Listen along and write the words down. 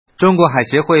中国海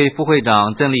协会副会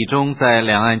长郑立忠在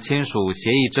两岸签署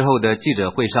协议之后的记者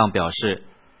会上表示，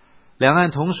两岸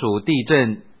同属地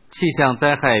震、气象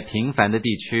灾害频繁的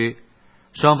地区，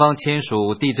双方签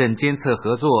署地震监测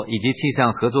合作以及气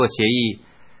象合作协议，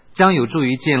将有助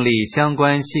于建立相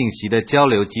关信息的交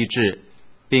流机制，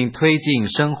并推进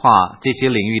深化这些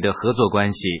领域的合作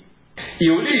关系，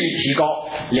有利于提高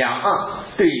两岸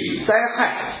对灾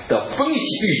害的分析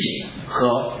预警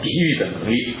和抵御的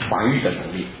能力、防御的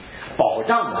能力，保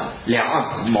障了两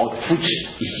岸同胞的福祉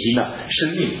以及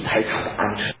生命财产的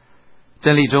安全。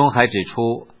郑立忠还指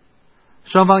出，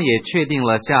双方也确定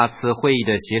了下次会议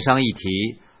的协商议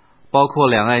题，包括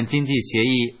两岸经济协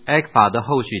议 ECFA 的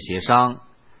后续协商，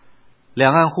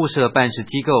两岸互设办事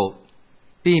机构，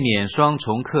避免双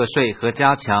重课税和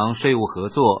加强税务合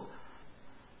作，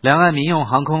两岸民用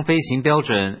航空飞行标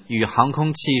准与航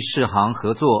空器适航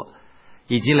合作，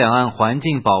以及两岸环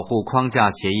境保护框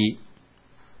架协议。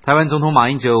台湾总统马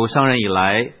英九上任以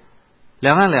来，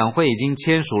两岸两会已经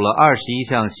签署了21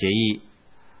项协议。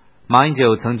马英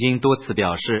九曾经多次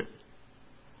表示，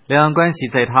两岸关系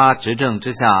在他执政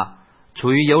之下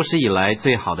处于有史以来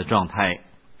最好的状态。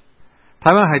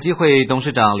台湾海基会董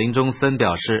事长林中森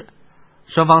表示，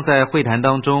双方在会谈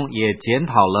当中也检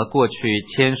讨了过去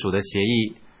签署的协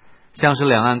议，像是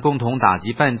两岸共同打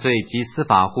击犯罪及司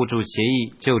法互助协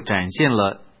议就展现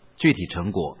了具体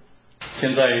成果。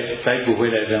现在逮捕回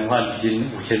来人犯已经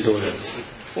5000多人，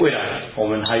未来我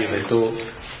们还有很多，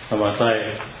那么在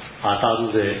大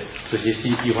陆的这些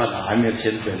经济犯还没有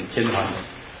签团，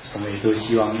我们也都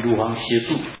希望陆方协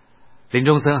助。林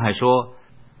中森还说，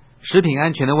食品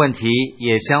安全的问题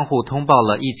也相互通报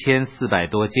了1400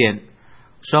多件，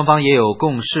双方也有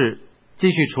共识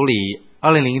继续处理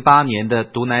2008年的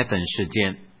毒奶粉事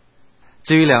件。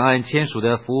至于两岸签署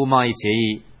的服务贸易协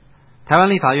议，台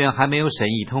湾立法院还没有审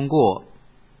议通过。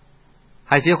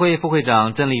海协会副会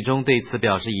长郑立忠对此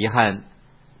表示遗憾，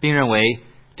并认为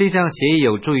这项协议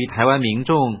有助于台湾民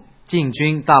众进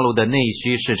军大陆的内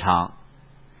需市场。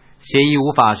协议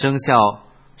无法生效，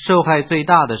受害最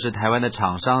大的是台湾的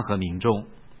厂商和民众。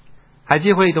海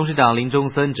基会董事长林中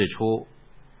森指出，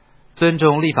尊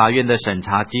重立法院的审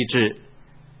查机制，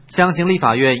相信立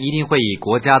法院一定会以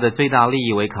国家的最大利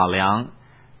益为考量，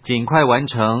尽快完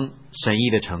成审议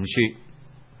的程序。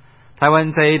台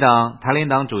湾在野党台联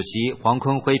党主席黄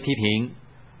坤辉批评，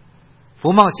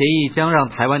服贸协议将让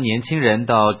台湾年轻人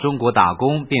到中国打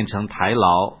工变成台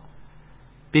劳，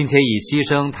并且以牺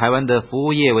牲台湾的服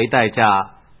务业为代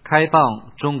价，开放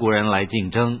中国人来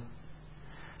竞争。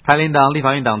台联党立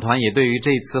法院党团也对于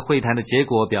这次会谈的结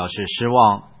果表示失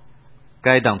望。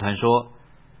该党团说，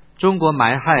中国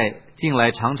埋害近来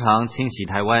常常侵袭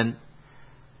台湾，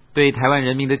对台湾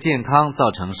人民的健康造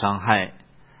成伤害，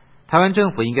台湾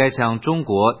政府应该向中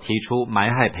国提出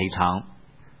埋害赔偿。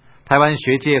台湾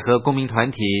学界和公民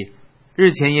团体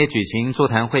日前也举行座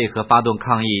谈会和发动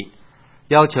抗议，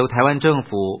要求台湾政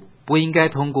府不应该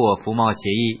通过服贸协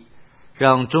议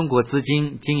让中国资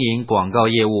金经营广告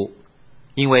业务，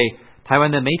因为台湾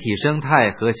的媒体生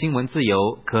态和新闻自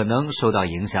由可能受到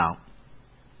影响。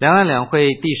两岸两会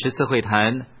第10次会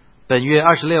谈本月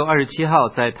26、27号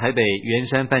在台北圆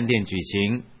山饭店举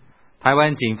行，台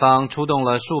湾警方出动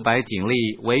了数百警力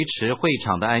维持会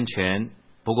场的安全，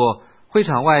不过会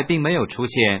场外并没有出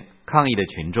现抗议的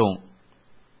群众。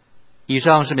以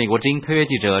上是美国之音特约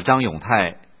记者张永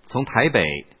泰从台北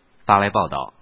发来报道。